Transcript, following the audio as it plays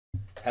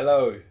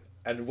Hello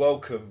and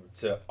welcome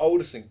to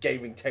Alderson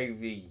Gaming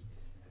TV.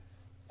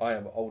 I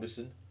am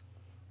Alderson.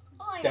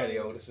 Danny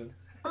Alderson.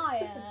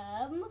 I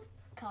am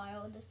Kai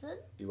Alderson.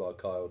 You are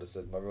Kai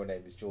Alderson. My real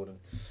name is Jordan.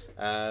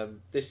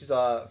 This is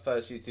our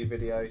first YouTube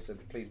video, so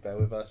please bear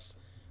with us.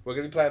 We're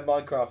going to be playing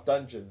Minecraft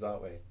Dungeons,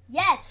 aren't we?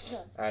 Yes.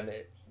 And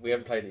we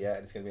haven't played it yet,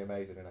 and it's going to be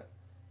amazing, isn't it?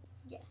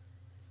 Yeah.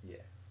 Yeah.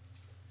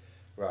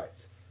 Right.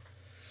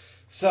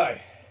 So,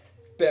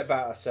 bit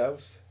about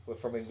ourselves. We're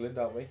from England,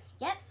 aren't we?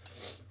 Yep.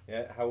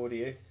 Yeah. How old are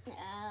you?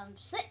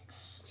 6.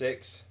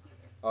 6.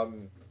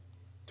 I'm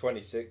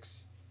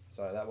 26,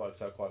 so that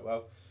works out quite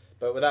well.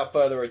 But without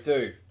further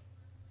ado,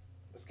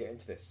 let's get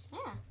into this.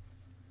 Yeah.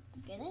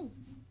 Let's get in.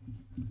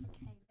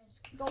 Okay. Let's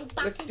go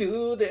back. Let's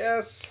do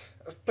this.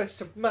 Let's play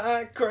some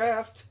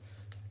Minecraft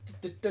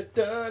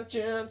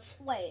Dungeons.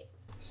 Wait.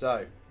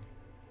 So,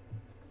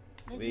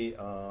 we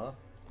are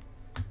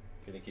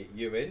going to get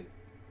you in.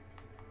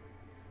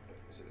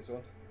 Is it this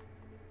one?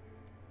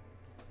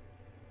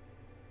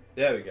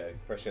 There we go.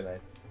 Press your name.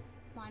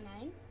 My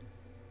name.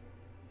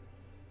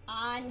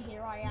 And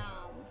here I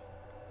am.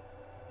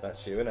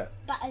 That's you, innit?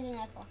 Better than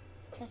ever.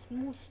 Just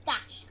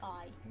moustache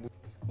guy.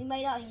 We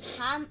made out in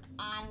camp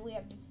and we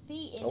have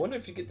defeated. I wonder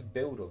if you get to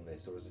build on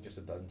this, or is it just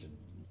a dungeon?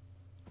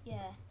 Yeah.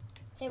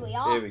 Here we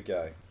are. Here we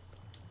go.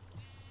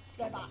 Let's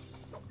go back.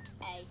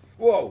 A.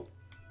 Whoa!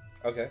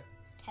 Okay.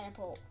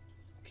 Teleport.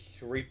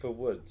 Creeper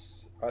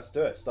Woods. Let's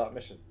do it. Start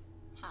mission.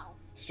 How?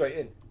 Straight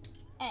in.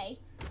 A.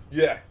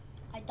 Yeah.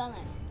 I done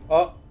it.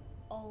 Oh.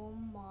 Oh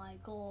my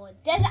god.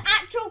 There's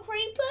actual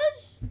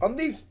creepers? And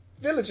these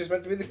villagers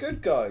meant to be the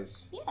good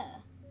guys. Yeah.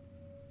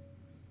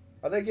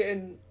 Are they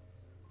getting...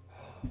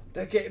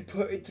 They're getting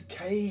put into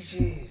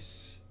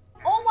cages.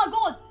 Oh my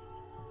god.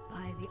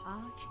 By the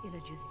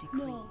Arch-Illager's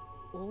decree, No.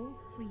 all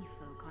free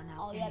folk are now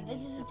Oh yeah, this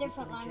enemies is a of the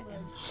different villager language.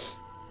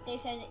 empire. They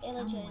said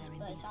Somewhere illagers, in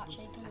but these it's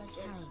actually woods, a pillagers.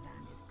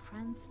 caravan is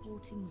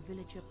transporting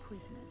villager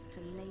prisoners to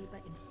labor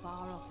in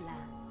far-off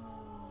lands.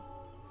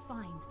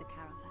 Find the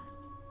caravan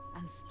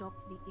and stop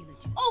the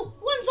Illagers. Oh,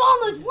 one's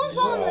armored! One's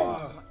Whoa.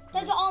 armored!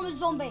 There's an armored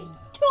zombie.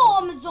 2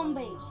 armored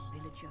zombies.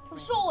 Villager With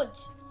friends.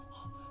 swords.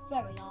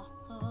 There we are.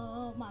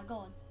 Oh my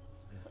god.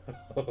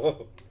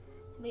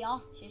 We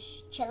are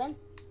just chilling.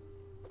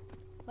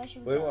 Where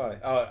should we Where go? am I?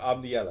 Oh,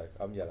 I'm the yellow.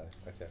 I'm yellow.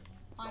 Okay.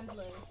 I'm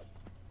blue.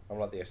 I'm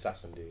like the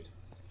assassin dude.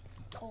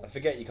 Oh. I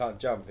forget you can't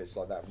jump. It's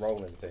like that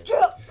rolling thing.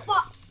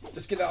 Bah,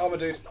 Let's get that armor,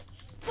 dude.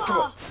 Come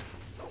bah, on.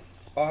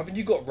 Oh, haven't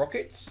you got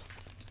rockets?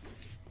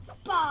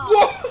 bah.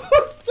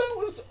 Whoa! That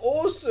was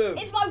awesome.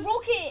 It's my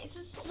rockets.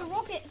 It's the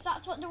rockets.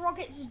 That's what the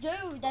rockets do.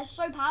 They're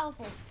so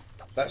powerful.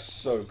 That's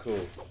so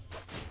cool.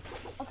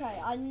 Okay,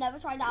 I never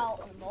tried that out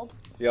on a mob.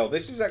 Yo,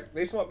 this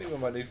might be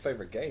my new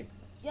favorite game.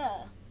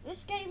 Yeah,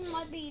 this game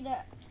might be the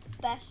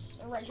best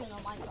original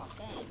Minecraft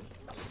game.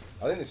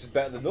 I think this is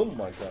better than normal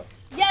Minecraft.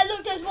 Yeah,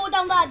 look, there's more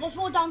down there. There's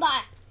more down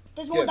there.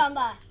 There's more Yeah. down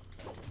there.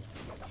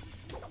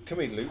 Can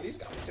we loot these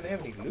guys? Do they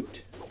have any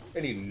loot?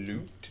 Any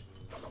loot?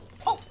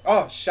 Oh.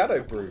 Oh,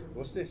 Shadow Brew.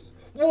 What's this?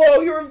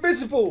 Whoa, you're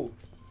invisible.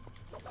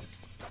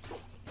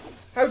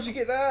 How'd you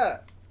get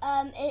that?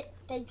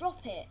 They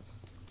drop it.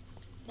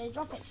 They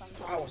drop it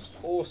sometimes. That was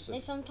awesome. They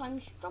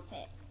sometimes drop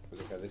it. We're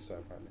gonna go this way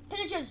apparently.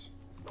 Pillagers.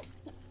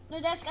 No,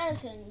 they're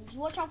skeletons.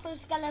 Watch out for the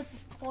skeleton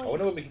boys. I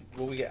wonder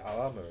when we get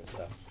armor and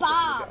stuff.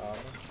 Bam! Will we get armor?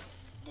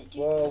 Did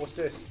you Whoa, what's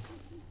this?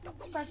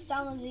 press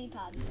down on the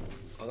D-pad?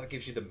 Oh, that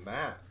gives you the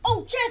map.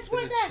 Oh, chest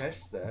There's right a there.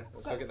 chest there.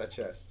 Let's go get that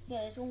chest.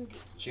 Yeah, there's one. Do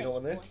you know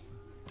what chest, this?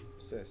 boy.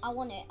 What's this? I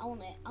want it. I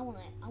want it. I want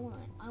it. I want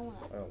it. I want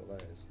it. I don't know what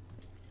that is.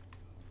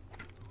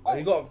 Oh.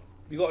 Oh,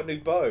 you got a new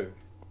bow.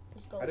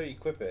 Let's go. How do you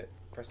equip it?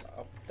 Press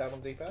up, down on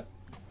D-pad?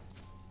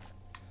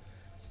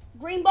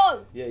 Green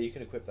bow. Yeah, you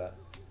can equip that.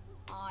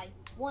 I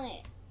want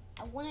it.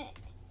 I want it.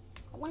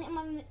 I want it in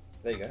my.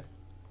 There you go.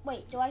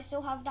 Wait, do I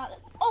still have that?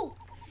 Oh,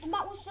 the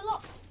map was still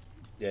up.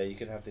 Yeah, you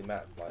can have the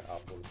map like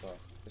up all the time.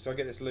 Let's go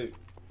get this loot.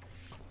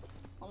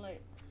 Oh no.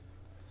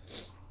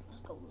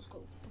 Let's go. Let's go.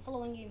 I'm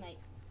following you, mate,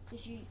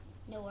 because you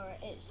know where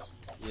it is.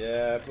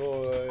 Yeah,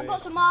 boy. I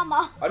got some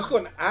armor. I just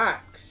got an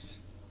axe.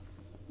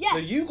 Yeah. No,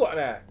 you got an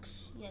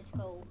axe. Yeah, let's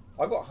go.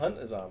 I got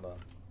hunter's armor.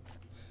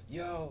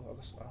 Yo, I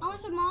got some I armor.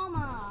 want some armor.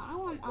 I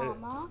want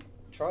armor.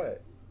 Try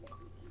it.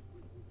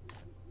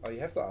 Oh, you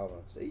have got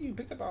armor. See, you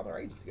picked up armor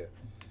ages ago.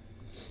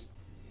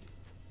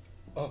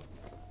 Oh.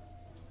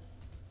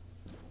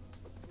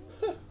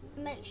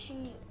 Makes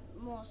you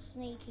more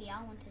sneaky.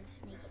 I wanted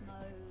sneaky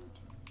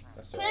mode.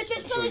 That's all right.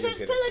 Pillagers, I'm sure you'll pillagers,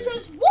 get it soon.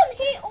 pillagers. One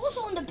hit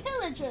also on the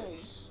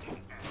pillagers.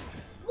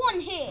 One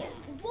hit.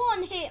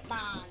 One hit,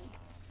 man.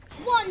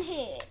 One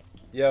hit.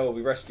 Yo,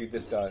 we rescued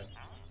this guy.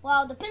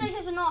 Well, the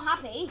pillagers are not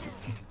happy.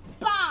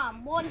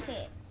 Bam! One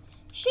hit.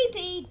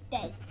 Sheepy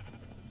dead.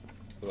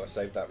 We got to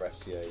save that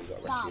rescue. Yeah, you got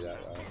to rescue that.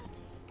 Right.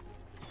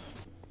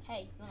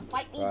 Hey, you wanna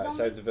fight me, Right, zombie?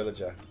 save the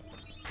villager.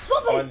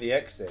 Zombie! Find the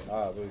exit.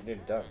 Ah, we're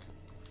nearly done.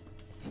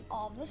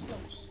 Oh, this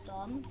looks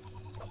dumb.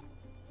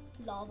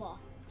 Lava.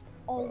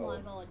 Oh Uh-oh. my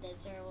god, there's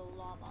 0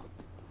 lava.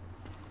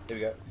 Here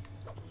we go.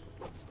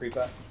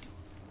 Creeper.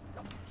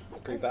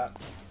 Creeper.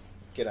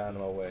 Get out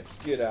of my way.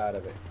 Get out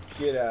of it.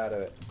 Get out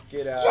of it.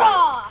 Get out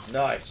Ja! of it.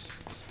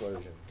 Nice.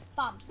 Explosion.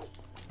 Bam.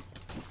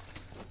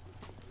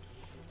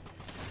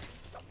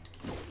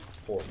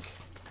 Pork.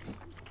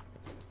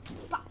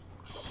 Bam.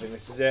 I think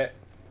this is it.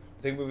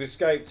 I think we've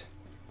escaped.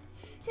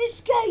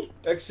 Escape!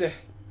 Exit.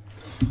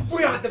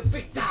 We are the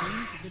victors!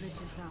 These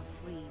villages are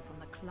free from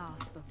the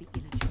clasp of the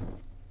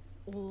Illagers.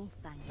 All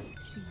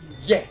thanks to you.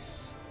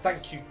 Yes!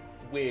 Thank you,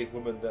 weird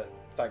woman that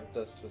thanked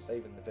us for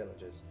saving the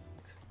villagers.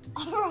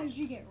 Otherwise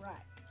you get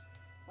wrecked.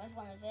 Which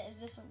one is it? Is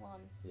this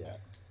one? Yeah.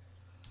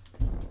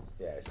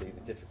 Yeah, see, the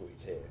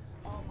difficulty's here.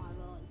 Oh my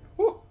god.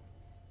 Woo.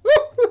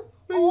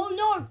 Oh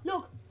no!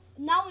 Look!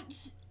 Now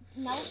it's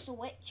the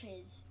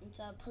witches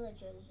instead of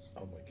pillagers.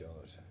 Oh my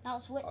god. Now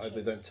it's witches. I hope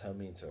they don't turn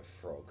me into a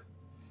frog.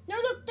 No,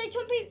 look! They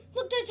turned the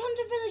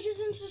villagers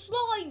into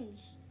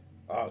slimes.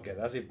 Oh, okay,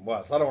 that's even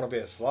worse. I don't want to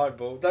be a slime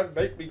ball. Don't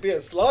make me be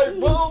a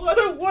slime ball. I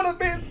don't want to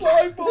be a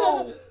slime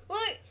ball.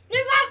 Wait, no,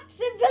 that's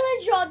the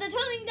villager.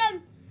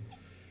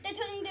 They're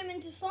turning them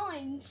into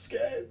slimes. I'm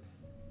scared.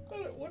 I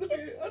don't want to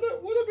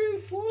be a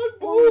slime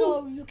ball.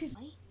 Oh no! Look at.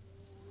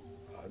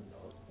 I'm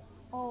not.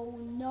 Oh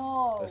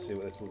no! Let's see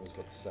what this woman's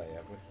got to say,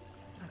 have we?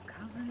 A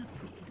coven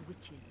of wicked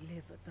witches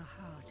live at the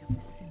heart of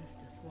the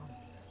sinister swamp.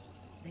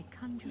 They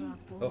conjure up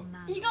all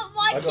manner You got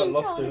I got Viking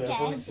lost code in her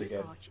again. voice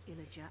again.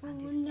 Arch-Illager Oh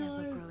and his no!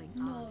 ever-growing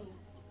No! army.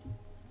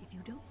 If you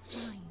don't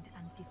find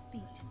and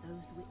defeat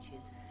those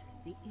witches,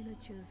 the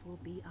Illagers will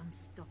be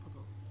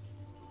unstoppable.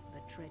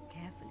 But tread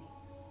carefully.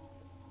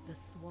 The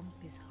swamp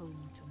is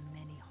home to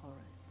many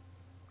horrors.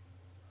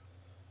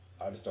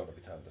 I just don't want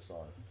to be turned to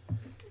slime.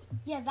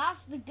 Yeah,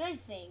 that's the good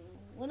thing.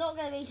 We're not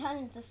going to be turned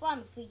into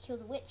slime if we kill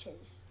the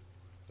witches.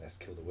 Let's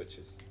kill the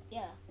witches.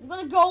 Yeah, we're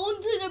going to go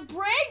onto the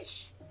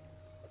bridge.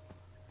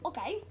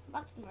 Okay,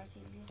 that's the most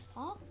easiest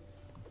part.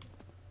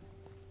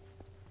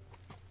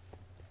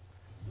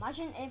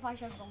 Imagine if I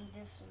chose long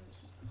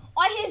distance.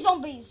 I hear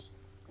zombies.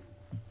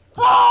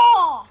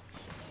 Ah!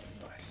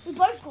 Nice. We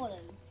both got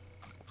them.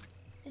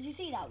 Did you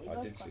see that? We I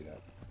both did got see them.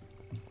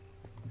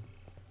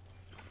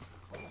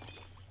 that.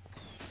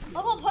 I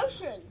got a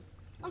potion.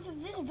 I'm for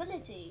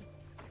invisibility.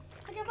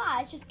 Look at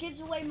that. It just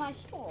gives away my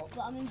spot,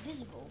 but I'm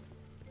invisible.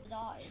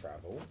 Die.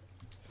 Travel.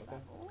 Okay.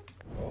 Travel.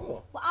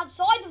 Oh. We're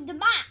outside of the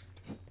map.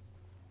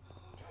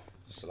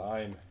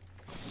 Slime.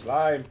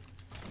 Slime.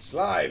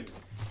 Slime.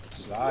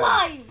 Slime.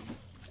 Slime.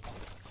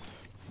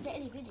 Get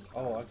any goodies.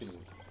 Oh, I can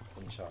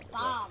enchant. as Bam.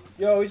 well.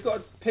 Yo, he's got a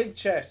pig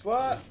chest.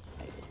 What?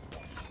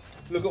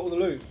 Look at all the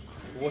loot.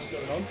 What's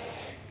going on?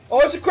 Oh,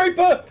 it's a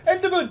creeper!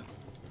 Enderman!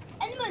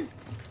 Enderman.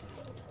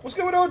 What's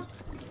going on?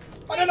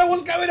 I don't know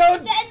what's going on!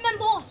 It's the Enderman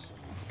boss.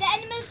 The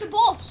Enderman's the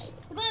boss.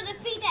 We're gonna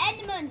defeat the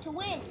Enderman to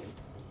win.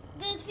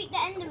 We're gonna defeat the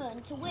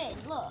Enderman to win.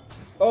 Look.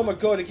 Oh my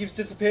god, it keeps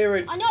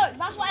disappearing. I know.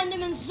 That's what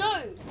Endermans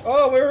do.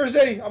 Oh, where is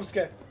he? I'm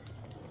scared.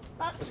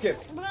 But Let's get.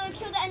 we're gonna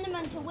kill the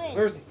Enderman to win.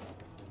 Where is he?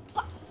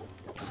 But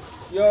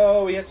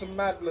Yo, he had some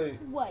mad loot.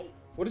 wait.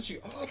 What did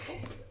you?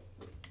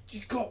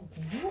 You got.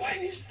 What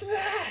is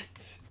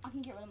that? I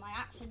can get rid of my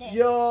axe with this.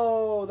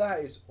 Yo,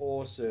 that is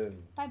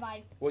awesome. Bye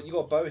bye. Well, you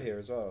got a bow here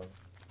as well.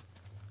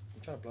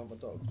 I'm trying to plant my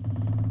dog.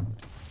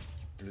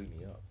 Blew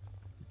me up.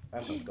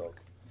 And my dog.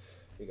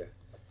 Here you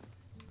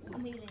go.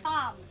 I'm healing.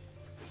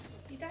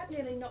 Your dad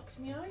nearly knocked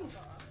me over.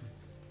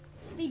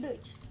 Speed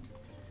boost.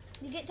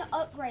 You get to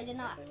upgrade in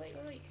that.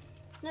 Wait.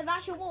 No,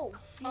 that's your wolf.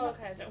 You Oh, know-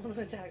 okay, I don't want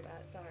to attack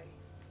that, sorry.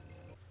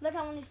 Look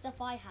how many stuff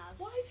I have.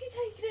 Why have you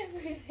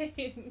taken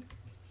everything?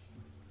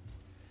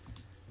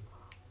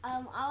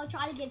 I'll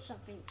try to give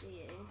something to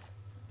you.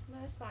 No,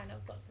 it's fine,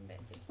 I've got some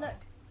bits, it's Look,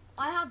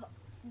 fine. I have.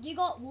 You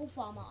got wolf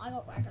armor. I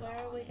got regular. Where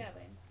are we armor.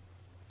 going?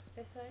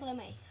 This way? Follow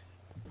me.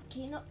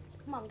 Can you not,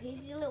 Mum? Can you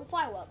see the little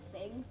firework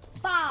thing?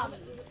 Bam!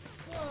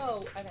 Whoa!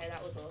 Okay,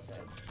 that was awesome.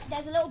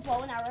 There's a little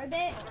bow and arrow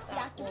bit. You That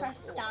have to was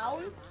press awesome.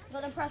 down. You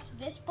gotta press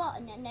this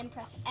button and then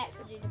press X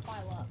to do the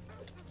firework.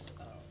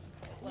 Oh,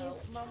 okay. Well,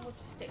 Mum will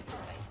just stick to the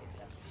basic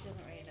stuff. She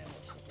doesn't really know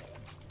what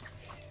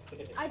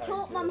she's doing. I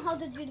taught Mum how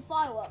to do the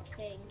firework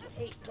thing.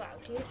 Well,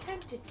 he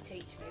attempted to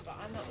teach me, but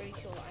I'm not really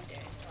sure what I'm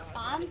doing. So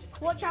I'm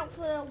just Watch out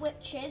for the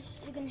witches.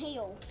 You can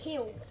heal.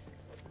 Heal.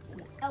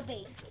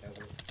 LB.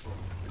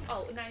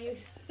 Oh, now you.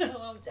 No,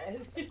 I'm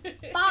dead.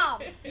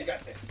 Bam! You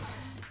got this.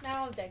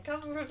 Now I'm dead.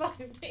 Come and revive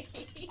me.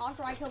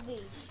 After I kill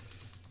these.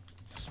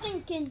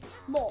 Stinking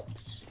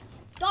mobs.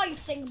 Die, you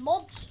stinking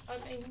mobs. I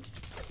mean,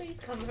 please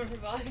come and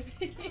revive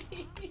me.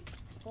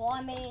 Well,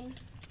 I mean,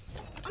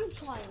 I'm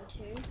trying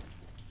to.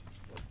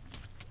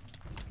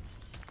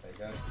 There you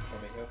go.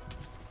 Let me heal.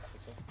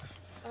 This one.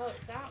 Oh,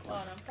 it's that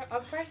one.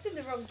 I'm pressing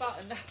the wrong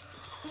button. That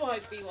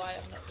might be why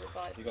I'm not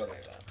reviving. You got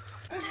this.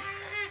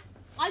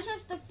 I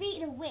just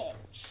defeated a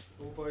witch.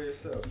 All by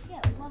yourself.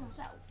 Yeah, by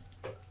myself.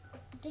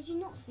 Did you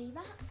not see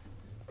that?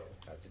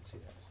 I did see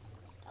that.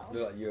 That Look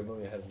was, like you and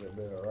Mummy had a little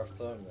bit of a rough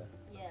time there.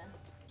 yeah.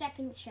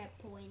 Second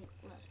checkpoint.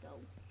 Let's go.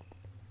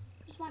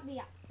 This might be.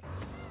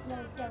 No,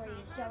 there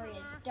he is. There he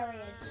is. There he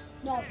is.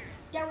 No,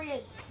 there he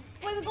is.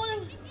 Wait, we're going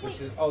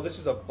to. This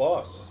is a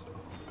boss.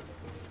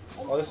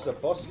 Oh, this is a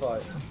boss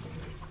fight.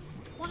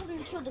 What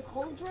happened to kill the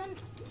cauldron?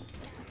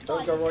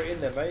 Don't go right in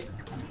there, mate.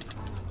 I'm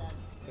not dead.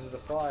 Because of the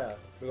fire.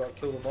 We got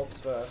to kill the mobs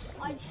first.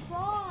 I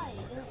tried.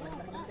 It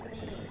won't let me.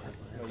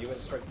 No, you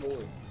went straight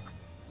forward.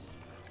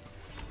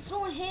 It's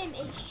not him.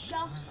 It's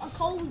just a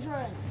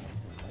cauldron.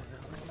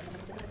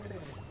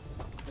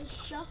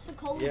 It's just a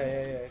cauldron.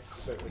 Yeah.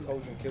 So the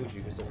cauldron kills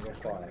you because then you're on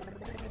fire.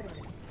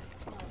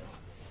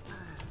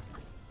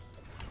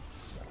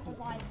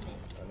 Revive me.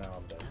 And now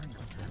I'm dead.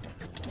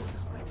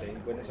 See,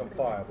 when it's on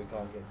fire, we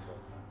can't get to it.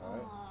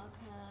 Alright? Oh,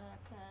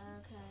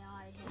 okay.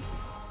 I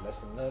hit.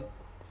 Lesson learned.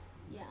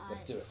 Yeah,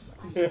 Let's do it.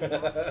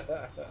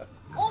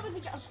 Or we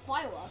could just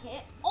firework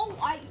it. Oh,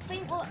 I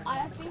think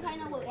I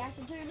know what we have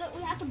to do. Look,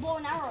 we have to bow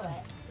and arrow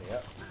it.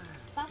 Yep.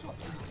 That's what.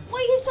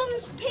 Wait, it's on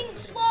this pink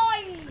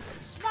slimes.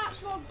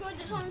 That's not good.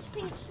 It's on this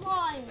pink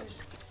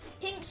slimes.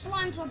 Pink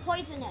slimes are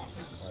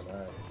poisonous. I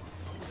know.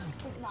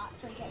 Drink that.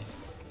 Drink it.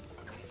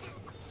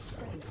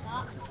 Drink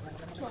that.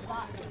 Do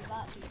that. Do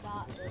that. Do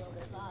that. Do a little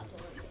bit of that. Do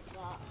a little bit of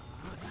that.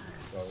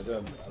 Well, we're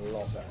doing a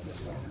lot better this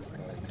time.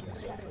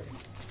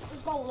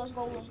 Let's go. Let's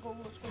go.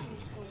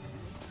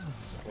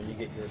 When you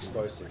get your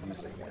explosive, use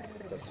it again.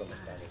 It does so much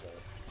damage on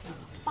it.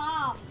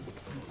 Bam.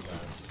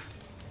 Nice.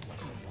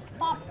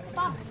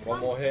 Bam. One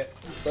more hit.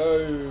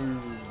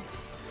 Boom.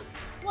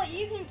 What,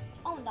 you can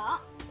own that?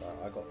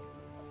 I got.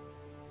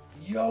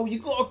 Yo, you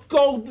got a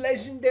gold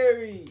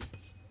legendary.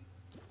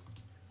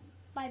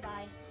 Bye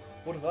bye.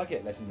 What did I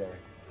get legendary?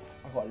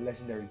 I got a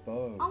legendary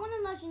bow. I want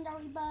a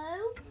legendary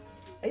bow.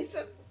 It's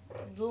a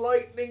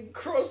lightning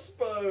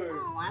crossbow.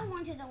 Oh, I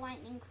wanted a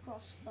lightning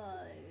crossbow.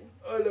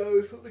 I know,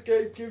 it's what the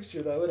game gives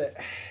you though, isn't it?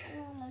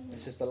 Oh,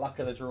 It's just the luck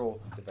of the draw.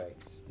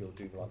 Debates. You'll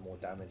do like more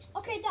damage. And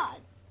okay, stuff.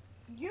 Dad.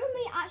 You and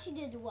me actually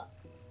did what?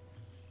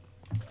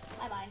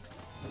 Bye bye.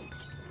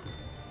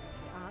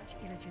 The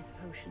Arch-Illager's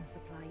potion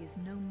supply is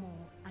no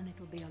more, and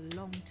it'll be a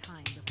long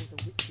time before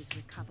the witches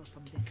recover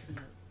from this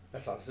blow.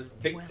 That's us.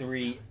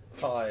 Victory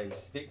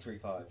fives. Victory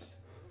fives.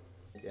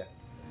 Yeah.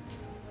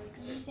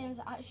 This game's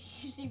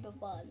actually super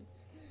fun.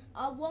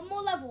 One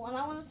more level, and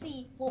I want to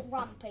see what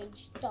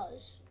Rampage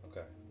does.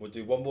 Okay. We'll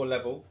do one more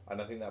level,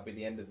 and I think that'll be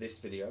the end of this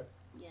video.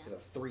 Yeah. 'Cause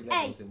that's 3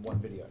 levels in one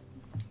video.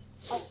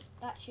 Oh,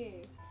 that's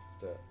you. Let's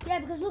do it. Yeah,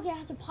 because look, it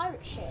has a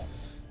pirate ship.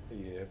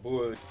 Yeah,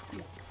 boy.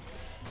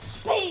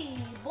 Speed,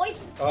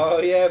 boys. Oh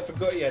yeah, I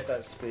forgot you had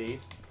that speed.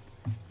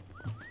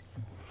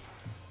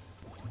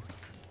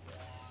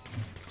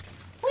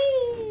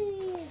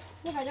 Whee!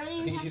 Look, I don't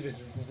even. You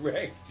just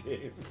wrecked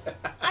him.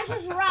 I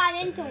just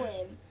ran into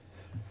him.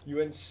 You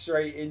went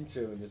straight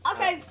into him and just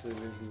Okay.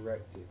 absolutely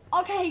wrecked him.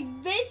 Okay,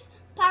 this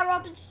power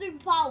up is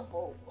super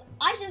powerful.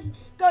 I just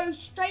go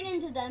straight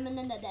into them and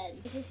then they're dead.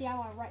 You can see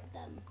how I wrecked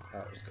them.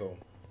 That was cool.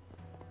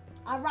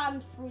 I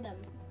ran through them.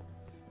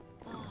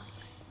 Oh,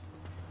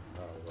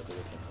 we'll do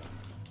this one.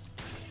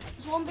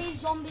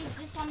 Zombies.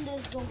 This time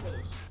there's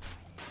zombies.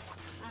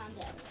 And I'm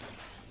dead.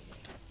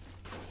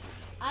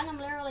 And I'm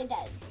literally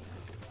dead.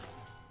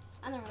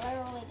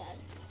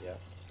 Yeah.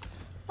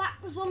 That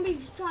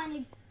zombie's trying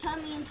to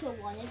turn me into a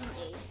one, isn't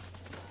he?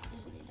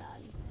 Isn't he,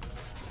 Dad?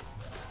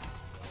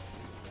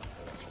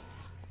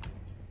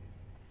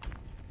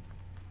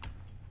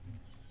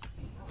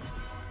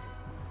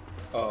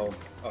 Oh.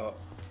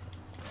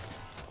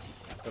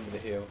 Remember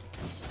the heal.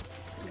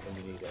 When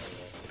you need it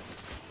anyway.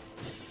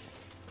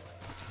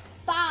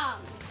 Bam!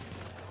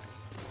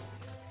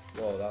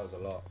 Whoa, that was a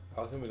lot.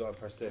 I think we gotta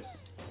press this.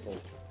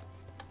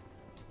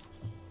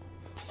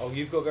 Oh,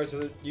 you've got to go to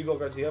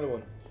the other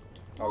one.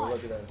 Oh, we'll Why? go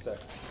do that in a sec.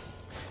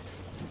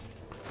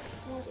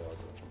 What? So I'll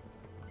do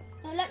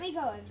it. No, let me go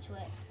over to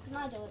it. Can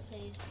I do it,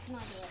 please? Can I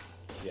do it?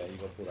 Yeah, you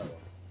got to pull that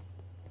one.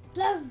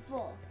 Level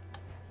 4.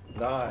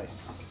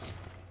 Nice.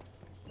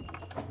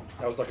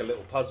 That was like a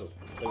little puzzle.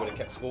 They would have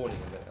kept spawning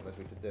in it unless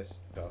we did this.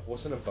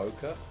 What's an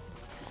evoker?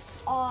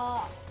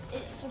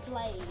 It's a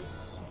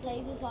blaze.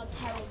 Blazes are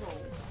terrible.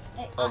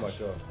 Oh my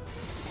god.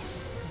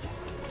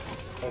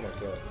 Oh my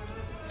god.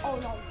 Oh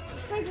no.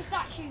 It's creeper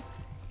statue.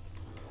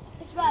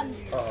 It's them.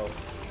 Uh-oh.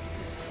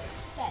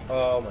 Dead.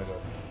 Oh my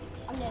god.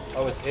 I'm nearly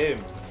Oh, it's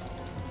him.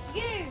 It's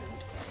you.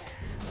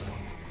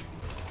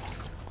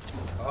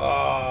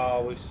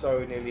 Oh, we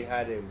so nearly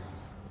had him.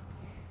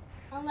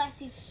 Unless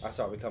he's That's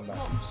right, we come back.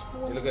 not You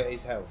spawning. look at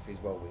his health, he's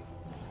well weak.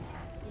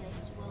 Yeah,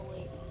 he's well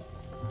weak.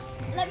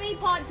 Let me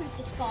pipe with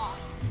this guy.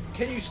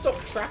 Can you stop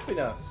trapping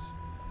us?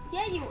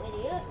 Yeah, you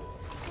idiot.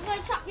 You're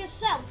gonna trap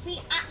yourself.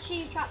 He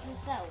actually trapped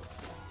himself.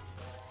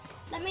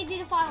 Let me do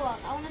the firework.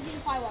 I want to do the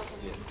firework on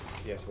Yeah. him.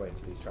 You have to wait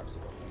until these traps are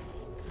gone.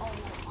 Oh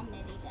no, I'm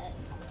nearly dead.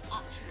 I'm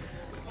actually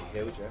nearly dead.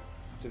 Healed you.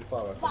 Do the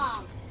firework.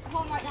 Bam! I'm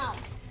on right now.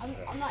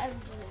 I'm not able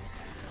to do.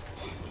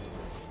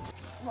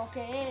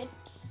 Rocket.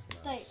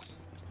 Stay.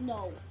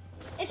 No.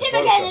 It's him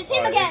again! It's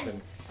him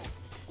again!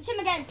 It's him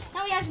again!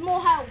 Now he has more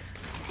health.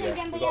 It's him Yeah,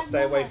 again, we've but he got to has stay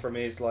more away health. from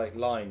his like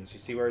lines. You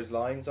see where his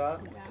lines are?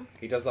 Yeah.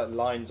 He does like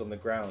lines on the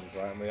ground,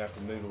 right? And we have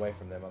to move away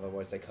from them,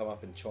 otherwise they come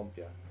up and chomp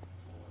you.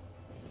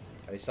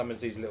 And he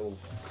summons these little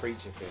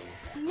creature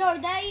things. No,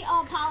 they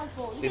are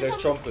powerful. See those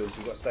chompers?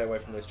 We've got to stay away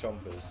from those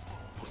chompers.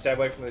 We stay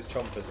away from those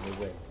chompers and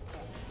we win.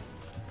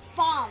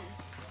 Bam!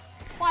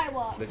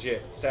 firework.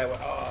 Legit. Stay away.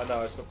 Oh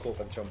no, it's got caught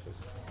by the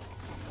chompers.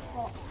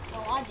 Well,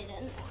 I didn't.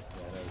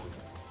 Yeah, no, you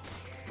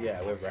didn't.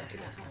 Yeah, we're wrecking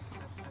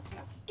it.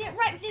 Get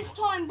wrecked this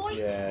time, boy.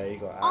 Yeah, you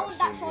got. I want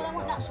that sword. I absolutely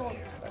want that sword.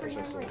 That Free, is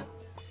free, your free. sword.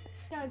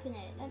 Go open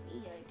it. Let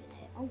me open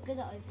it. I'm good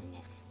at opening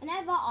it.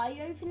 Whenever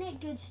I open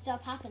it, good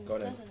stuff happens,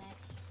 Got it. doesn't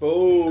it?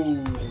 Boom!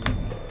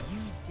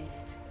 You did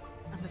it.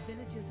 And the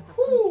villagers of the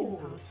Woo!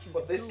 pumpkin pastures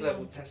But this go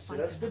level on to tested fight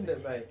us, didn't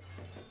another it, day. mate?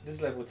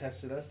 This level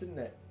tested us, didn't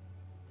it?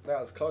 That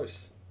was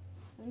close.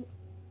 Mm.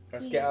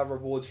 Let's get our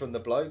rewards from the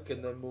bloke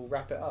and then we'll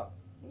wrap it up.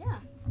 Yeah.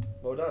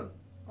 Well done.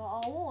 Got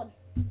our award.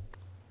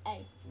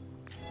 Hey.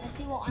 Let's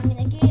see what I'm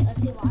gonna get.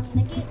 Let's see what I'm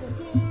gonna get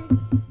with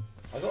you.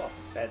 I got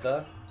a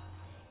feather.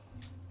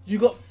 You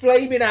got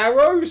flaming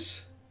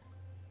arrows?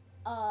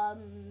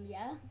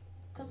 Yeah.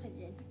 Of course I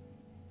did.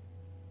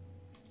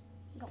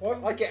 Got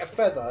What? I get a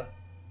feather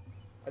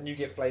and you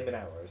get flaming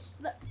arrows.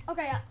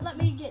 Okay, let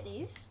me get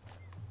these.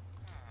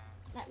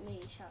 Let me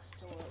just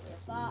store it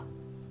with that.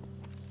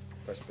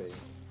 Press B.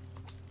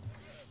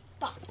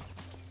 But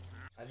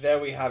And there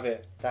we have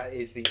it. That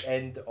is the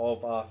end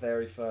of our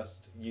very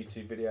first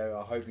YouTube video.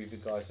 I hope you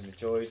guys have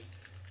enjoyed.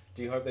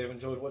 Do you hope they've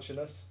enjoyed watching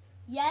us?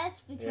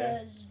 yes,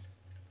 because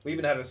We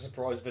even had a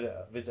surprise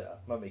visitor.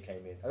 Mummy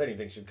came in. I don't even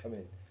think she'd come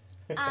in.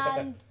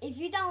 and if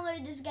you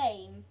download this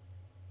game,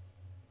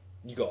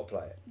 You got to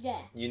play it. yeah,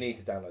 You need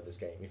to download this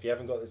game. If you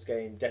haven't got this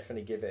game,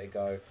 definitely give it a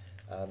go.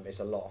 It's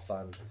a lot of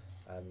fun.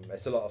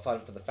 It's a lot of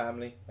fun for the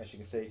family, as you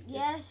can see.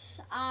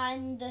 yes,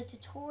 and the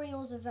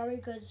tutorials are very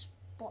good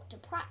spot to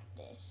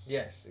practice.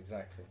 Yes,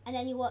 exactly. And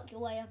then you work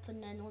your way up,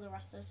 and then all the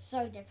rest is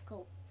so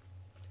difficult.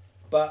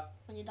 But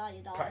When you die,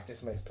 you die.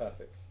 practice makes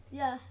perfect.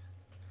 Yeah.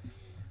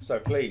 So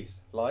please,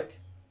 like,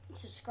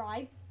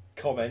 Subscribe,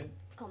 comment,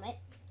 comment.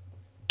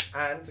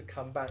 and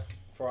come back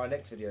for our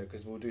next video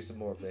because we'll do some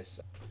more of this.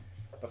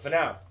 But for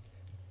now,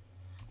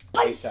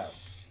 peace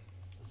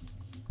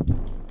out.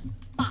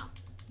 Bam,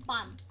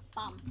 bam,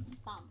 bam.